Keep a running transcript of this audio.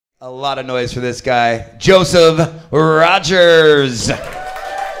A lot of noise for this guy, Joseph Rogers.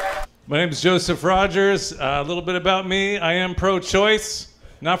 My name is Joseph Rogers. A little bit about me. I am pro-choice.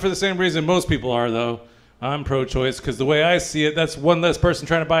 Not for the same reason most people are, though. I'm pro-choice because the way I see it, that's one less person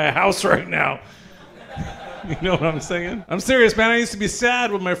trying to buy a house right now. You know what I'm saying? I'm serious, man. I used to be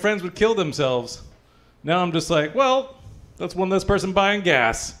sad when my friends would kill themselves. Now I'm just like, well, that's one less person buying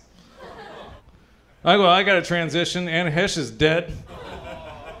gas. I got to transition. Anna Hesh is dead.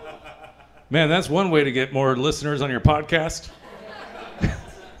 Man, that's one way to get more listeners on your podcast.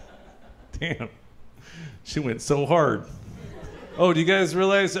 Damn. She went so hard. Oh, do you guys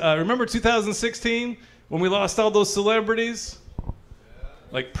realize, remember 2016 when we lost all those celebrities?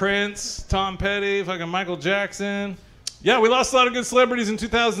 Like Prince, Tom Petty, fucking Michael Jackson. Yeah, we lost a lot of good celebrities in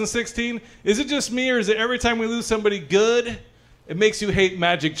 2016. Is it just me, or is it every time we lose somebody good, it makes you hate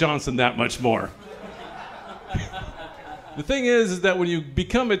Magic Johnson that much more? The thing is that when you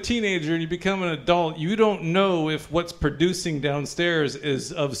become a teenager and you become an adult, you don't know if what's producing downstairs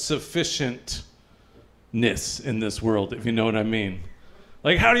is of sufficientness in this world, if you know what I mean.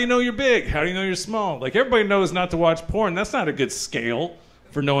 Like, how do you know you're big? How do you know you're small? Like, everybody knows not to watch porn. That's not a good scale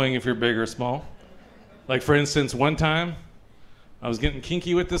for knowing if you're big or small. Like, for instance, one time, I was getting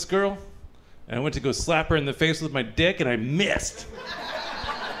kinky with this girl, and I went to go slap her in the face with my dick, and I missed.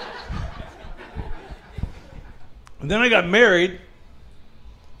 And then I got married.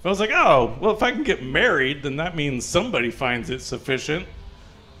 I was like, oh, well, if I can get married, then that means somebody finds it sufficient.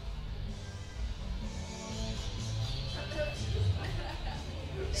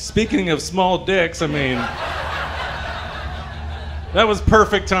 Speaking of small dicks, I mean, that was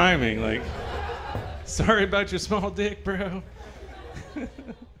perfect timing. Like, sorry about your small dick, bro.